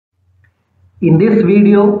In this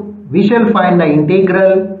video, we shall find the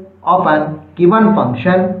integral of an given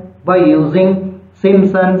function by using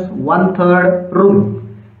Simpsons 1/3 rule.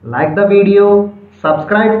 Like the video,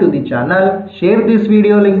 subscribe to the channel, share this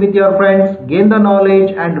video link with your friends, gain the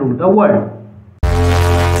knowledge and rule the world.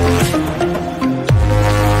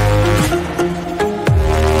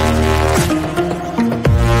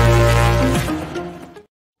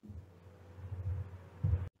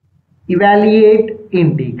 Evaluate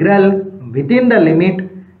integral within the limit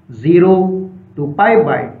 0 to pi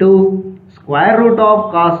by 2 square root of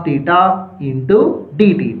cos theta into d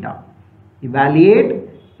theta. Evaluate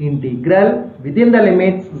integral within the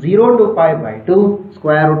limits 0 to pi by 2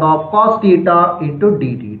 square root of cos theta into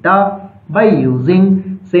d theta by using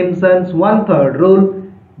Simpsons 1/3 rule,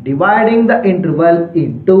 dividing the interval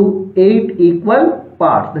into 8 equal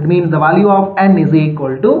parts. That means the value of n is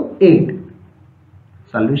equal to 8.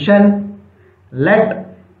 Solution: let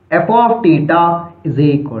f of theta is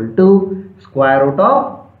equal to square root of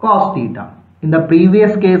cos theta. In the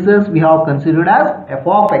previous cases, we have considered as f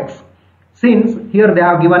of x. Since here they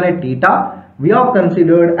have given a theta, we have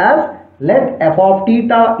considered as let f of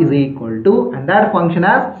theta is equal to, and that function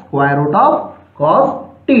as square root of cos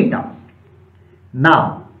theta. Now,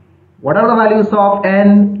 what are the values of n,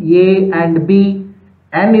 a and b?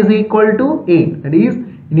 N is equal to 8. That is,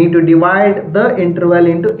 you need to divide the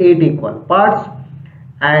interval into 8 equal parts,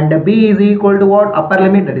 and b is equal to what? Upper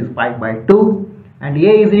limit, that is pi by 2, and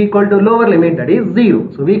a is equal to lower limit, that is 0.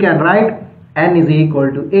 So we can write n is equal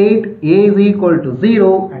to 8, a is equal to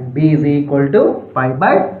 0 and b is equal to pi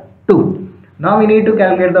by 2. Now we need to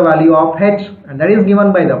calculate the value of h, and that is given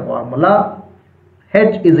by the formula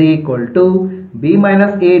h is equal to b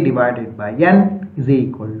minus a divided by n is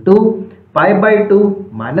equal to pi by 2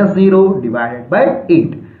 minus 0 divided by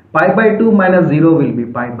 8. Pi by 2 minus 0 will be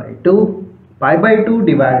pi by 2. Pi by 2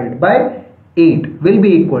 divided by 8 will be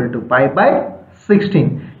equal to pi by 16,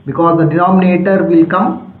 because the denominator will come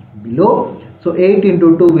below. So 8 into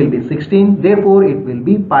 2 will be 16. Therefore, it will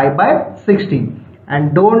be pi by 16. And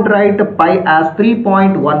don't write pi as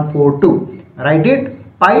 3.142. Write it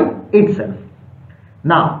pi itself.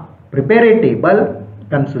 Now, prepare a table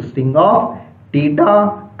consisting of theta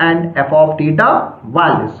and f of theta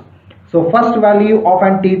values. So first value of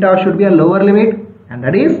an theta should be a lower limit, and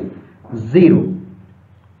that is 0.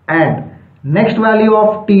 And next value of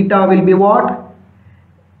theta will be what?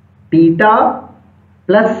 Theta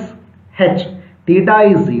plus h. Theta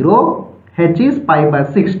is 0, h is pi by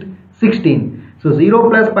 16. So 0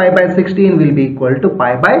 plus pi by 16 will be equal to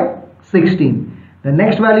pi by 16. The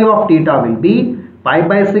next value of theta will be pi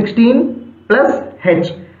by 16 plus h.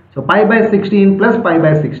 So pi by 16 plus pi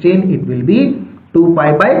by 16, it will be 2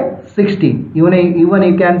 pi by 16. Even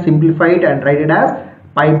you can simplify it and write it as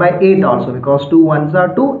pi by 8 also, because 2 ones are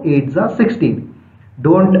 2, 8s are 16.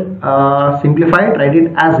 Don't simplify it, write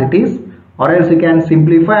it as it is, or else you can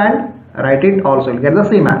simplify and write it also, you'll get the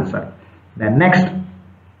same answer. Then next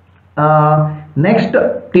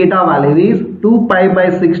theta value is 2 pi by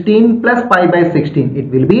 16 plus pi by 16.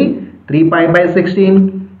 It will be 3 pi by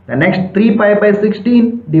 16. The next 3 pi by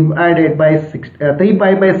 16 divided by 3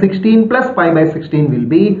 pi by 16 plus pi by 16 will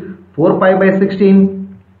be 4 pi by 16.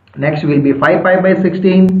 Next will be 5 pi by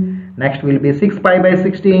 16. Next will be 6 pi by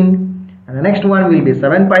 16. And the next one will be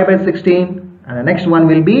 7 pi by 16. And the next one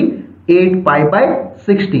will be 8 pi by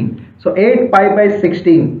 16. So 8 pi by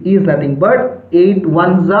 16 is nothing but 8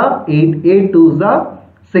 ones are 8, 8 twos are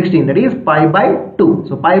 16. That is pi by 2.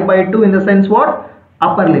 So pi by 2 in the sense what?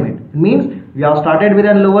 Upper limit. It means we have started with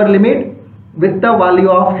a lower limit with the value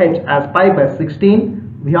of h as pi by 16.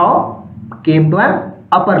 We have came to an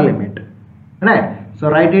upper limit. Right. So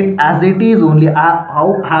write it as it is, only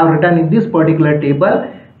how I have written in this particular table.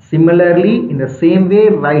 Similarly, in the same way,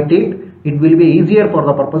 write it. It will be easier for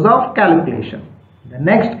the purpose of calculation. The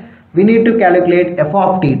next, we need to calculate f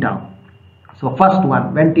of theta. So first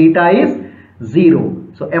one, when theta is 0.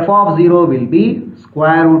 So f of 0 will be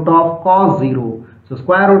square root of cos 0. So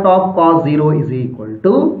square root of cos 0 is equal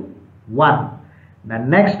to 1. The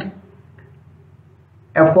next,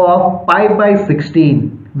 f of pi by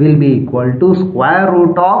 16 will be equal to square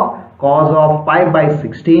root of cos of pi by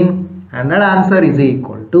 16, and that answer is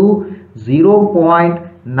equal to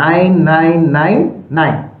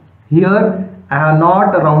 0.9999. Here I have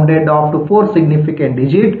not rounded off to 4 significant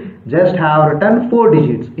digits, just have written 4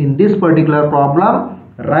 digits. In this particular problem,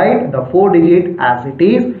 write the 4 digit as it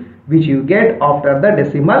is, which you get after the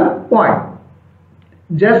decimal point.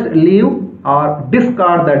 Just leave or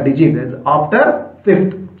discard the digits after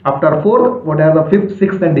 5th. After 4th, whatever the 5th,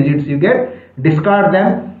 6th and digits you get, discard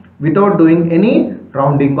them without doing any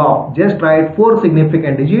rounding off. Just write 4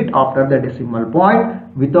 significant digits after the decimal point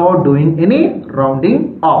without doing any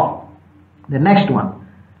rounding off. The next one,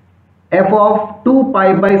 f of 2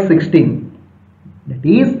 pi by 16, that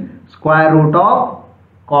is square root of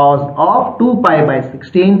cos of 2 pi by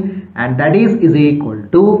 16, and that is equal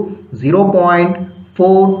to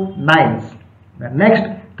 0.49. The next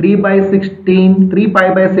 3 pi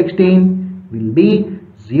by 16 will be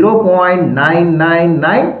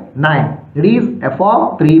 0.9999. That is f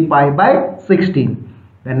of 3 pi by 16.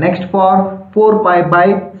 The next for 4 pi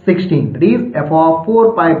by 16, that is f of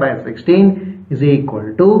 4 pi by 16 is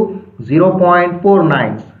equal to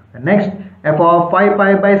 0.49. The next f of 5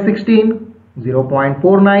 pi by 16,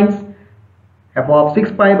 0.49. f of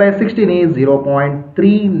 6 pi by 16 is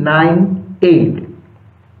 0.398.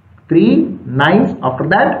 3 nines after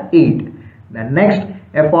that 8. The next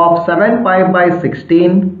f of 7 pi by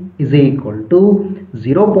 16 is equal to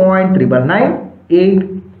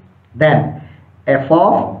 0.9998. Then f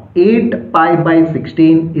of 8 pi by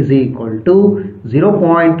 16 is equal to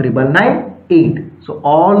 0.998. So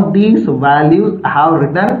all these values I have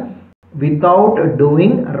written without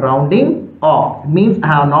doing rounding off. It means I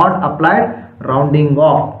have not applied rounding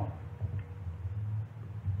off.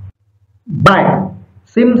 By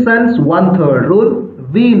Simpsons 1/3 rule,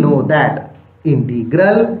 we know that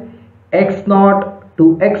integral x0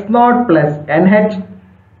 to x0 plus nh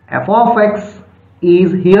f of x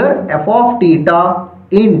is here f of theta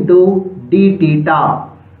into d theta.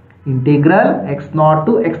 Integral x0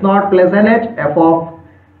 to x0 plus nh f of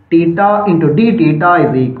theta into d theta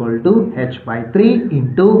is equal to h by 3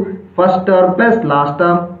 into first term plus last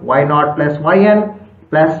term y0 plus yn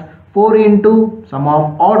plus 4 into sum of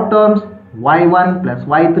odd terms y1 plus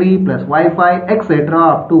y3 plus y5 etc.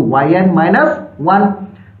 up to yn minus 1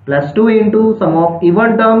 plus 2 into sum of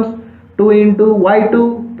even terms 2 into y2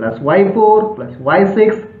 plus y4 plus y6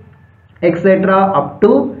 etc. up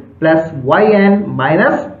to plus yn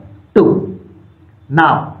minus 2.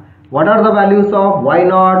 Now what are the values of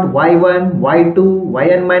y0, y1, y2,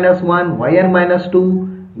 yn minus 1, yn minus 2,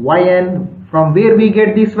 yn? From where we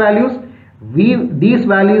get these values? These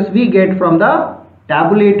values we get from the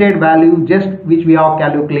tabulated value just which we have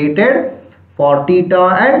calculated for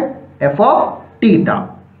theta and f of theta.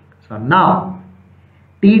 So now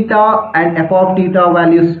theta and f of theta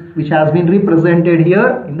values which has been represented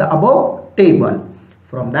here in the above table.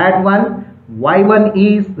 From that one, y0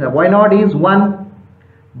 is 1,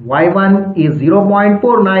 y1 is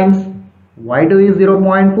 0.49, y2 is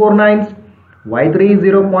 0.49, y3 is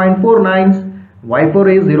 0.49, y4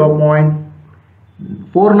 is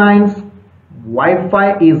 0.49,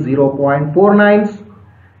 y5 is 0.49,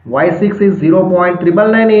 y6 is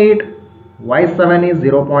 0.998, y7 is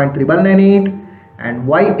 0.998, and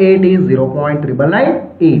y8 is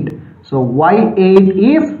 0.998. So y8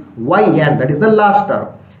 is yn, that is the last term,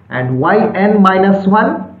 and yn minus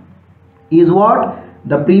 1 is what?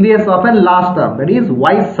 The previous of a last term, that is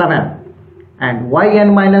y7, and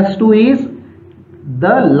yn minus 2 is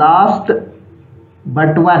the last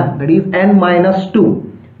but one, that is n minus 2.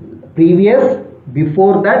 Previous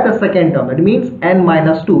before that the second term, that means n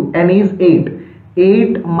minus 2, n is 8,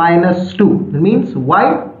 8 minus 2, that means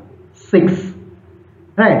y6,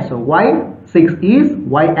 right? So y6 is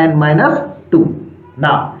yn minus 2.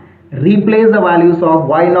 Now replace the values of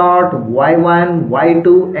y0, y1,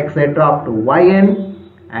 y2 etc. up to yn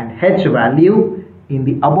and h value in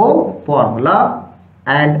the above formula,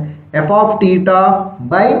 and f of theta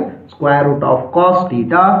by square root of cos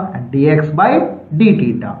theta and dx by d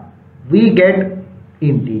theta. We get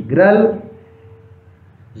integral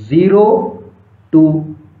 0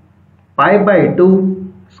 to pi by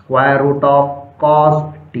 2 square root of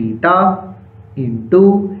cos theta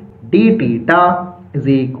into d theta is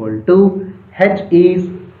equal to h is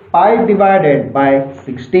pi divided by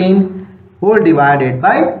 16 whole divided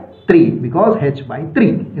by 3, because h by 3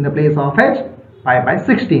 in the place of h, pi by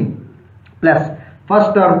 16, plus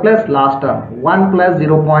first term plus last term 1 plus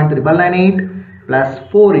 0.998 plus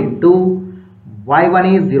 4 into y1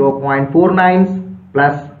 is 0.49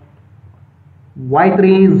 plus y3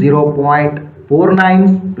 is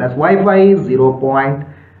 0.49 plus y5 is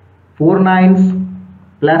 0.49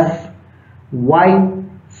 plus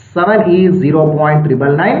y7 is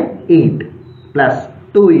 0.998 plus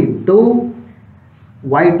 2 into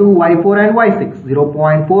y2, y4 and y6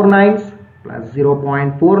 0.49 plus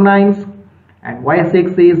 0.49 and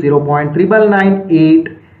y6 is 0.998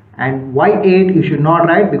 and y8 you should not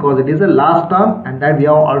write because it is a last term and that we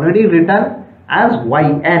have already written as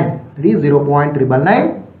yn, that is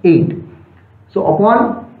 0.998. So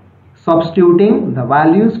upon substituting the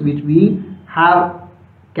values which we have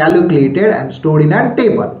calculated and stored in a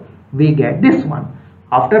table. We get this one.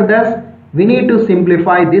 After this, we need to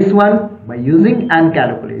simplify this one by using an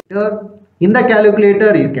calculator. In the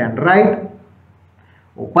calculator, you can write,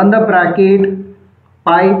 open the bracket,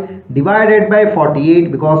 pi divided by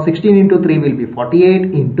 48, because 16 into 3 will be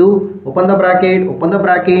 48, into, open the bracket,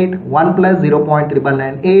 1 plus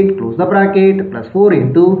 0.998, close the bracket, plus 4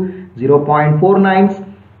 into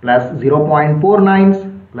 0.49 plus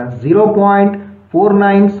 0.49 plus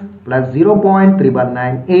 0.49 plus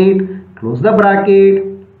 0.998, close the bracket,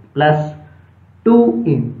 plus 2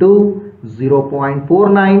 into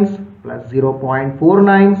 0.49 plus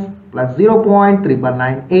 0.49 plus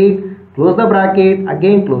 0.998, close the bracket,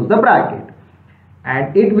 again close the bracket,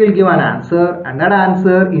 and it will give an answer, and that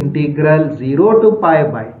answer, integral 0 to pi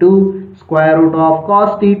by 2 square root of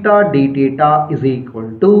cos theta d theta is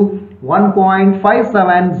equal to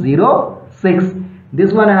 1.5706.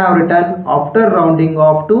 This one I have written after rounding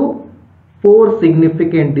off to 4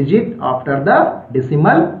 significant digits after the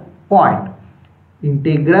decimal point.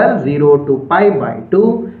 Integral 0 to pi by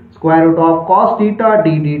 2 square root of cos theta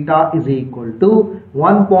d theta is equal to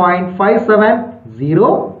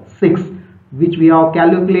 1.5706, which we have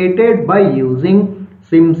calculated by using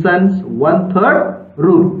Simpsons 1/3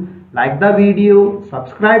 rule. Like the video,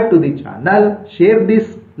 subscribe to the channel, share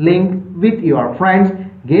this link with your friends,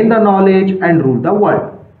 gain the knowledge and rule the world.